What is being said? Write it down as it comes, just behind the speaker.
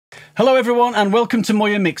Hello everyone and welcome to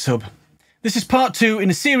Moya Mix Hub. This is part 2 in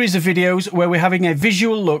a series of videos where we're having a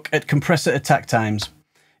visual look at compressor attack times.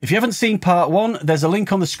 If you haven't seen part 1, there's a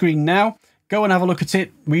link on the screen now. Go and have a look at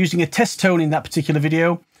it. We're using a test tone in that particular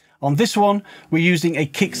video. On this one, we're using a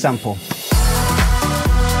kick sample.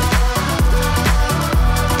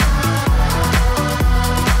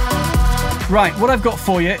 Right, what I've got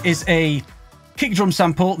for you is a kick drum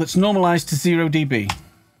sample that's normalized to 0 dB.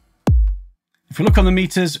 If we look on the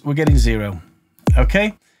meters, we're getting 0.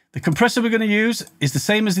 Okay, the compressor we're going to use is the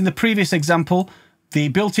same as in the previous example, the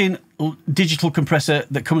built-in digital compressor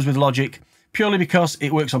that comes with Logic, purely because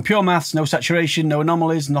it works on pure maths, no saturation, no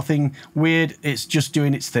anomalies, nothing weird, it's just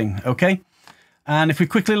doing its thing, okay? And if we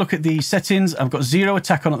quickly look at the settings, I've got 0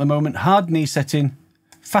 attack on at the moment, hard knee setting,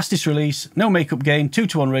 fastest release, no makeup gain,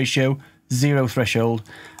 2:1 ratio, 0 threshold,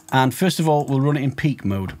 and first of all, we'll run it in peak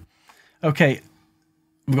mode. Okay.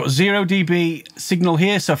 We've got 0 dB signal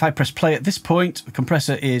here, so if I press play at this point, the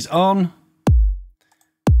compressor is on.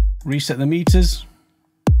 Reset the meters.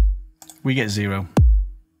 We get 0.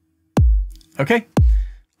 Okay,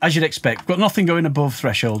 as you'd expect, we've got nothing going above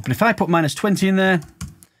threshold. But if I put -20 in there,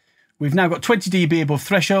 we've now got 20 dB above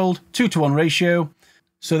threshold, 2:1 ratio.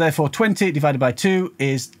 So therefore 20 divided by 2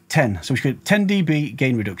 is 10. So we should get 10 dB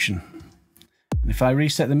gain reduction. And if I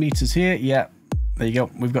reset the meters here, yeah, there you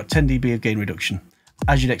go. We've got 10 dB of gain reduction,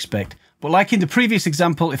 as you'd expect. But like in the previous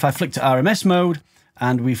example, if I flick to RMS mode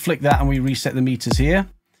and we flick that and we reset the meters here,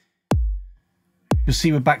 you'll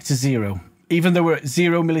see we're back to 0. Even though we're at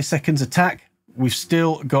 0 milliseconds attack, we've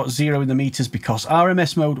still got 0 in the meters because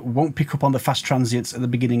RMS mode won't pick up on the fast transients at the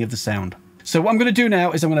beginning of the sound. So what I'm going to do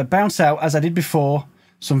now is I'm going to bounce out, as I did before,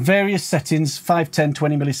 some various settings, 5, 10,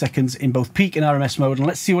 20 milliseconds in both peak and RMS mode, and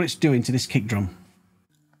let's see what it's doing to this kick drum.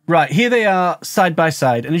 Right, here they are side by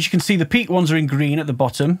side, and as you can see the peak ones are in green at the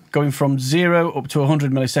bottom, going from 0 up to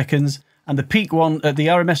 100 milliseconds, and the peak one, the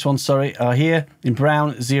RMS ones, sorry, are here in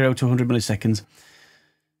brown, 0 to 100 milliseconds.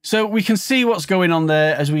 So we can see what's going on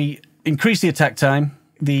there. As we increase the attack time,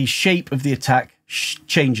 the shape of the attack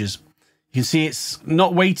changes. You can see it's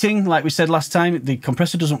not waiting, like we said last time. The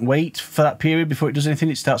compressor doesn't wait for that period before it does anything.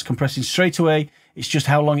 It starts compressing straight away. It's just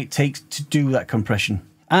how long it takes to do that compression.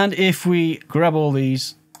 And if we grab all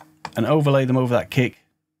these and overlay them over that kick,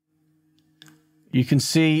 you can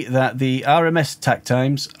see that the RMS attack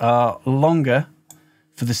times are longer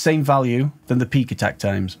for the same value than the peak attack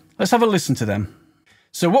times. Let's have a listen to them.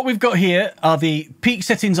 So what we've got here are the peak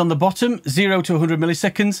settings on the bottom, 0 to 100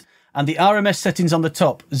 milliseconds, and the RMS settings on the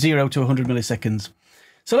top, 0 to 100 milliseconds.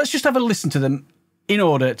 So let's just have a listen to them in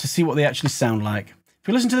order to see what they actually sound like. If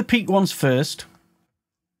we listen to the peak ones first,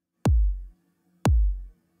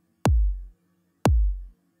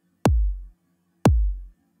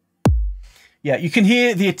 yeah, you can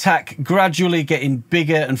hear the attack gradually getting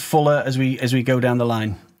bigger and fuller as we go down the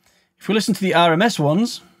line. If we listen to the RMS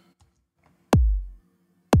ones,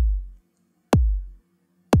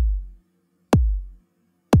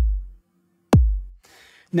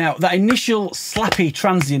 now that initial slappy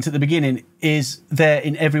transient at the beginning is there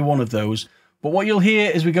in every one of those, but what you'll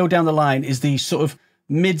hear as we go down the line is the sort of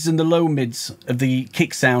mids and the low mids of the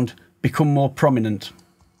kick sound become more prominent.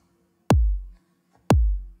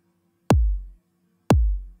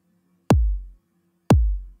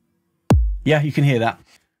 Yeah, you can hear that.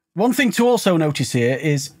 One thing to also notice here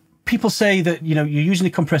is people say that, you know, you're using a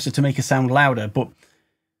compressor to make a sound louder, but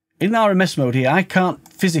in RMS mode here, I can't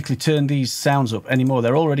physically turn these sounds up anymore.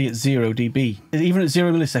 They're already at 0 dB. Even at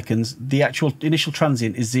 0 milliseconds, the actual initial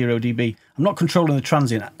transient is 0 dB. I'm not controlling the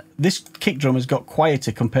transient. This kick drum has got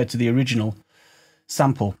quieter compared to the original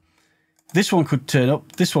sample. This one could turn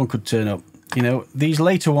up, this one could turn up. You know, these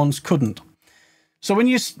later ones couldn't. So when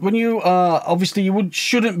you are, obviously you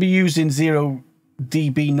shouldn't be using 0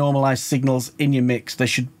 dB normalized signals in your mix. They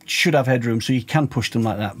should have headroom, so you can push them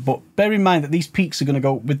like that. But bear in mind that these peaks are going to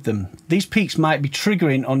go with them. These peaks might be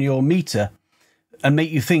triggering on your meter and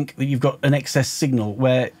make you think that you've got an excess signal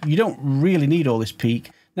where you don't really need all this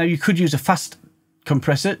peak. Now you could use a fast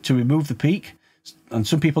compressor to remove the peak, and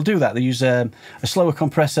some people do that. They use a slower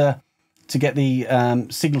compressor to get the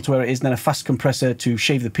signal to where it is, and then a fast compressor to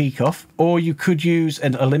shave the peak off. Or you could use a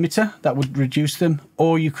limiter that would reduce them,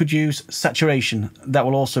 or you could use saturation that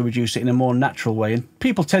will also reduce it in a more natural way. And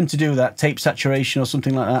people tend to do that, tape saturation or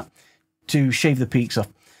something like that, to shave the peaks off.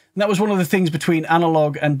 And that was one of the things between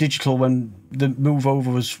analog and digital when the move over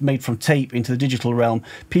was made from tape into the digital realm.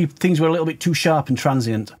 Things were a little bit too sharp and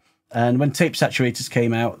transient, and when tape saturators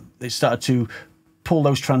came out, they started to pull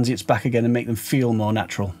those transients back again and make them feel more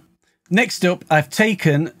natural. Next up, I've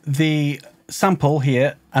taken the sample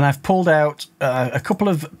here, and I've pulled out a couple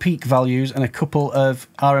of peak values and a couple of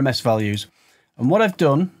RMS values. And what I've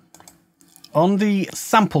done on the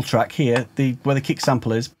sample track here, where the kick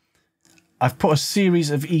sample is, I've put a series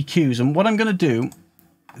of EQs. And what I'm going to do,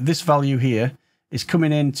 this value here, is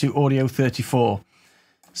coming into audio 34.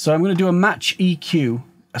 So I'm going to do a match EQ.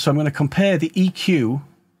 So I'm going to compare the EQ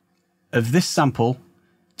of this sample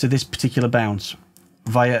to this particular bounce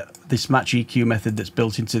via this match EQ method that's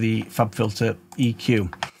built into the FabFilter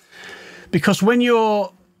EQ. Because when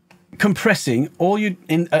you're compressing,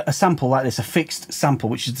 in a sample like this, a fixed sample,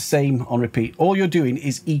 which is the same on repeat, all you're doing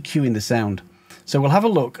is EQing the sound. So we'll have a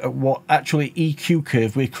look at what actually EQ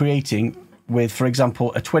curve we're creating with, for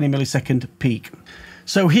example, a 20 millisecond peak.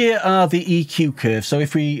 So here are the EQ curves. So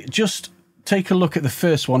if we just take a look at the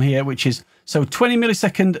first one here, which is, so 20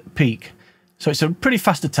 millisecond peak. So it's a pretty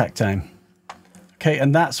fast attack time. Okay,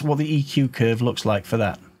 and that's what the EQ curve looks like for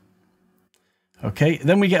that. Okay,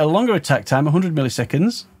 then we get a longer attack time, 100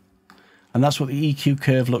 milliseconds, and that's what the EQ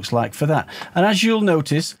curve looks like for that. And as you'll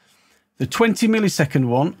notice, the 20 millisecond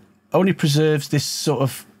one only preserves this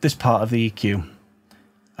part of the EQ,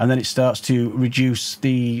 and then it starts to reduce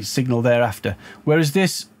the signal thereafter. Whereas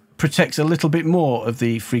this protects a little bit more of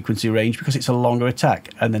the frequency range because it's a longer attack,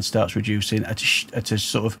 and then starts reducing at a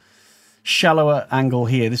sort of shallower angle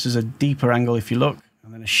here. This is a deeper angle if you look,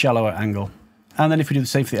 and then a shallower angle. And then if we do the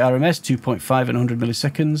same for the RMS, 2.5 and 100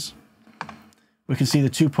 milliseconds, we can see the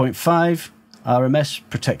 2.5 RMS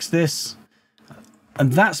protects this,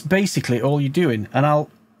 and that's basically all you're doing. And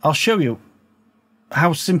I'll show you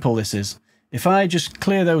how simple this is. If I just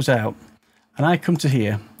clear those out and I come to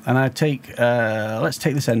here and I take let's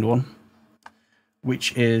take this end one,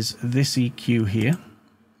 which is this EQ here,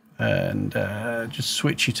 and just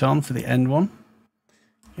switch it on for the end one,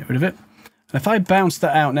 get rid of it. And if I bounce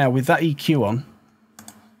that out now with that EQ on,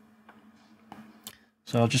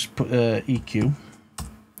 so I'll just put EQ.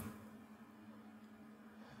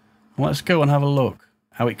 Let's go and have a look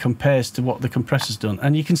how it compares to what the compressor's done.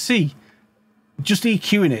 And you can see just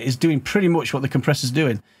EQing it is doing pretty much what the compressor's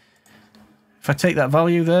doing. If I take that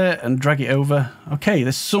value there and drag it over, okay,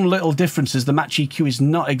 there's some little differences. The match EQ is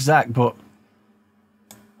not exact, but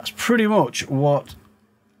that's pretty much what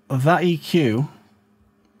that EQ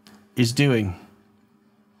is doing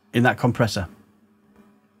in that compressor.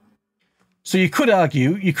 So you could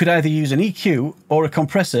argue you could either use an EQ or a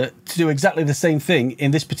compressor to do exactly the same thing in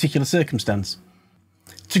this particular circumstance.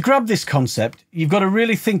 To grab this concept, you've got to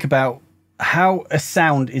really think about how a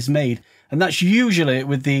sound is made. And that's usually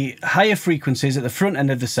with the higher frequencies at the front end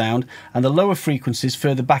of the sound and the lower frequencies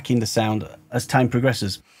further back in the sound as time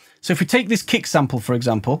progresses. So if we take this kick sample, for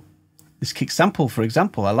example,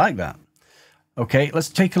 I like that. Okay, let's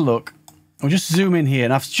take a look. We'll just zoom in here,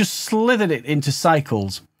 and I've just slithered it into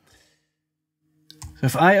cycles. So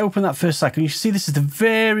if I open that first cycle, you see this is the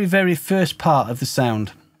very, very first part of the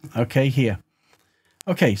sound. Okay, here.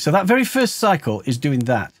 Okay, so that very first cycle is doing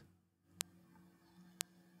that.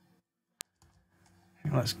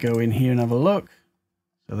 Let's go in here and have a look.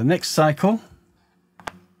 So the next cycle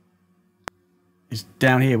is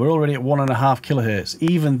down here. We're already at 1.5 kilohertz,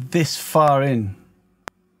 even this far in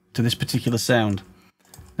to this particular sound.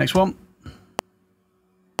 Next one,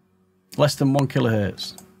 less than 1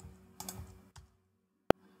 kilohertz.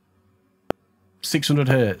 600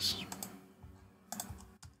 hertz.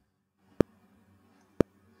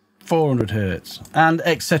 400 hertz, and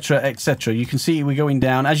etc, etc. You can see we're going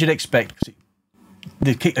down as you'd expect.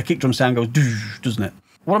 A kick drum sound goes, doesn't it?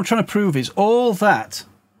 What I'm trying to prove is all that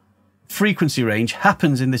frequency range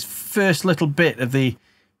happens in this first little bit of the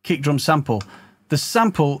kick drum sample. The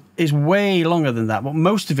sample is way longer than that, but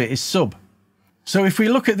most of it is sub. So if we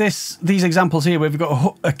look at these examples here, where we've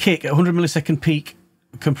got a kick at 100 millisecond peak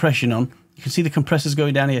compression on, you can see the compressors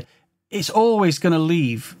going down here. It's always going to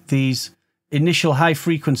leave these initial high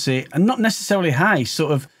frequency, and not necessarily high,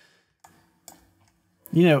 sort of,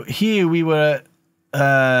 you know, here we were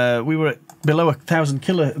at below 1,000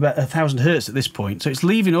 hertz at this point, so it's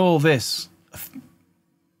leaving all this.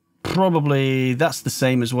 Probably that's the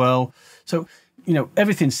same as well. So, you know,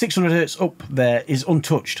 everything 600 hertz up there is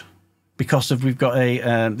untouched because of we've got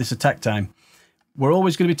a this attack time. We're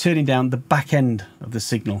always going to be turning down the back end of the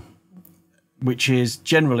signal, which is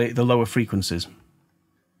generally the lower frequencies.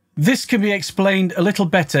 This can be explained a little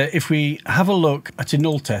better if we have a look at a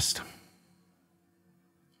null test.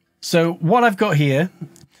 So what I've got here,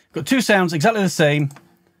 I've got two sounds exactly the same,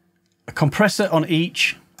 a compressor on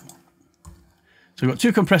each. So we've got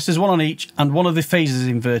two compressors, one on each, and one of the phases is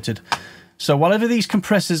inverted. So whatever these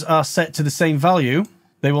compressors are set to the same value,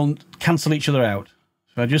 they will cancel each other out.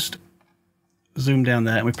 So I just zoom down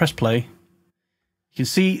there and we press play. You can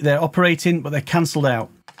see they're operating, but they're cancelled out.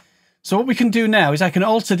 So what we can do now is I can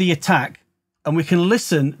alter the attack, and we can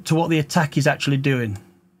listen to what the attack is actually doing.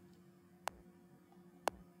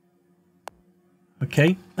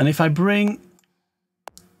 Okay, and if I bring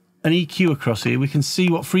an EQ across here, we can see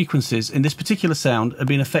what frequencies in this particular sound are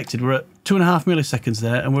being affected. We're at 2.5 milliseconds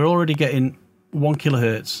there, and we're already getting 1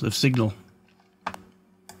 kilohertz of signal.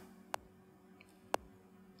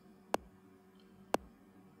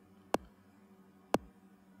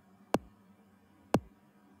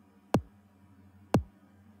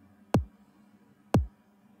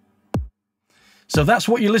 So that's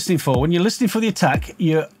what you're listening for. When you're listening for the attack,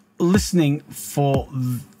 you're listening for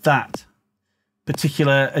that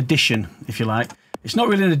particular addition, if you like. It's not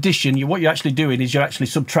really an addition. What you're actually doing is you're actually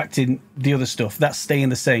subtracting the other stuff. That's staying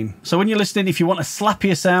the same. So when you're listening, if you want a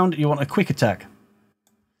slappier sound, you want a quick attack.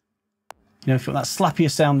 You know, if you want that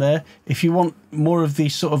slappier sound there. If you want more of the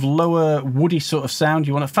sort of lower woody sort of sound,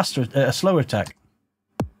 you want a slower attack.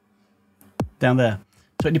 Down there.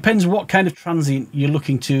 So it depends what kind of transient you're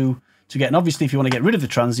looking to get. And obviously, if you want to get rid of the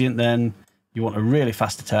transient, then you want a really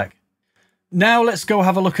fast attack. Now let's go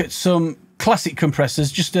have a look at some classic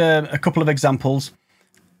compressors, just a couple of examples.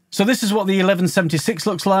 So this is what the 1176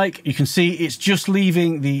 looks like. You can see it's just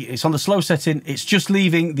leaving it's on the slow setting, it's just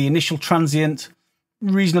leaving the initial transient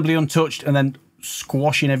reasonably untouched and then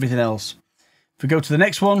squashing everything else. If we go to the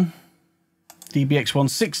next one, DBX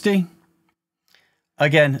 160,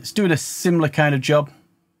 again, it's doing a similar kind of job.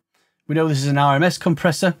 We know this is an RMS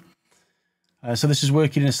compressor. So this is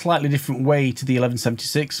working in a slightly different way to the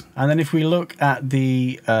 1176. And then if we look at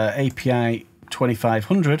the API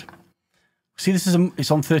 2500, see this is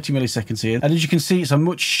it's on 30 milliseconds here. And as you can see, it's a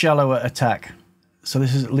much shallower attack. So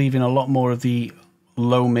this is leaving a lot more of the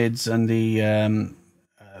low mids and the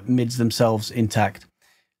mids themselves intact.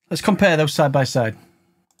 Let's compare those side by side.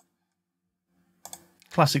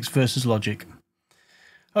 Classics versus Logic.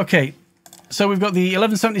 Okay. So we've got the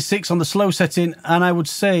 1176 on the slow setting, and I would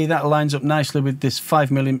say that lines up nicely with this 5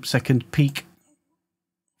 millisecond peak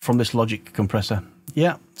from this Logic compressor.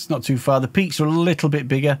 Yeah, it's not too far. The peaks are a little bit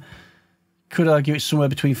bigger. Could argue it's somewhere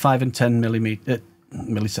between 5 and 10 milliseconds.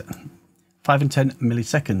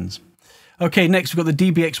 Okay, next we've got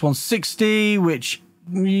the DBX 160, which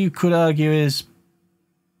you could argue is,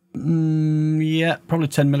 yeah, probably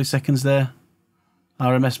 10 milliseconds there.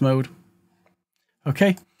 RMS mode.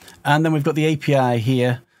 Okay, and then we've got the API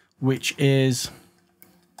here, which is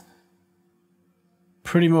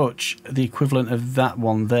pretty much the equivalent of that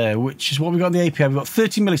one there, which is what we've got on the API. We've got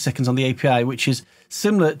 30 milliseconds on the API, which is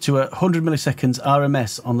similar to 100 milliseconds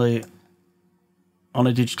RMS on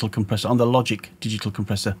a digital compressor, on the Logic digital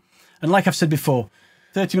compressor. And like I've said before,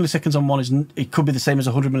 30 milliseconds on one it could be the same as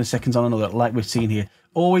 100 milliseconds on another, like we've seen here.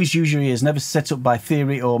 Always use your ears, never set up by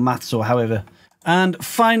theory or maths or however. And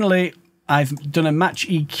finally, I've done a match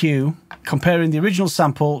EQ comparing the original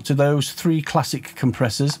sample to those 3 classic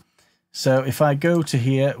compressors. So if I go to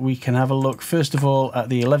here, we can have a look first of all at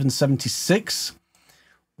the 1176,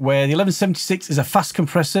 where the 1176 is a fast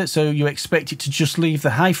compressor, so you expect it to just leave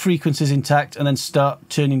the high frequencies intact and then start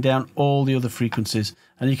turning down all the other frequencies.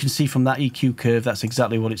 And you can see from that EQ curve, that's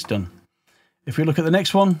exactly what it's done. If we look at the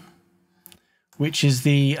next one, which is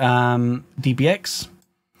the DBX,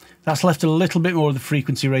 that's left a little bit more of the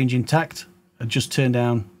frequency range intact and just turned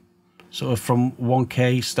down sort of from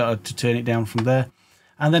 1K, started to turn it down from there.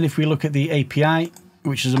 And then if we look at the API,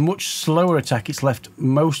 which is a much slower attack, it's left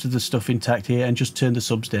most of the stuff intact here and just turned the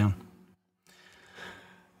subs down.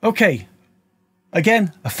 Okay,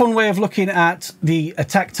 again, a fun way of looking at the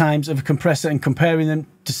attack times of a compressor and comparing them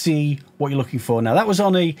to see what you're looking for. Now that was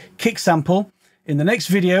on a kick sample. In the next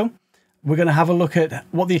video, we're going to have a look at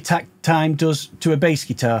what the attack time does to a bass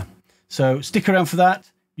guitar. So stick around for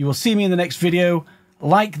that. You will see me in the next video.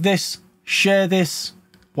 Like this, share this.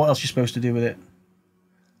 What else are you supposed to do with it?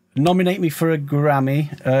 Nominate me for a Grammy.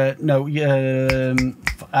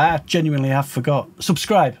 I genuinely have forgot.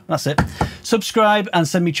 Subscribe. That's it. Subscribe and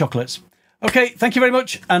send me chocolates. Okay, thank you very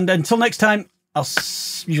much. And until next time,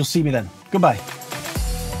 you'll see me then. Goodbye.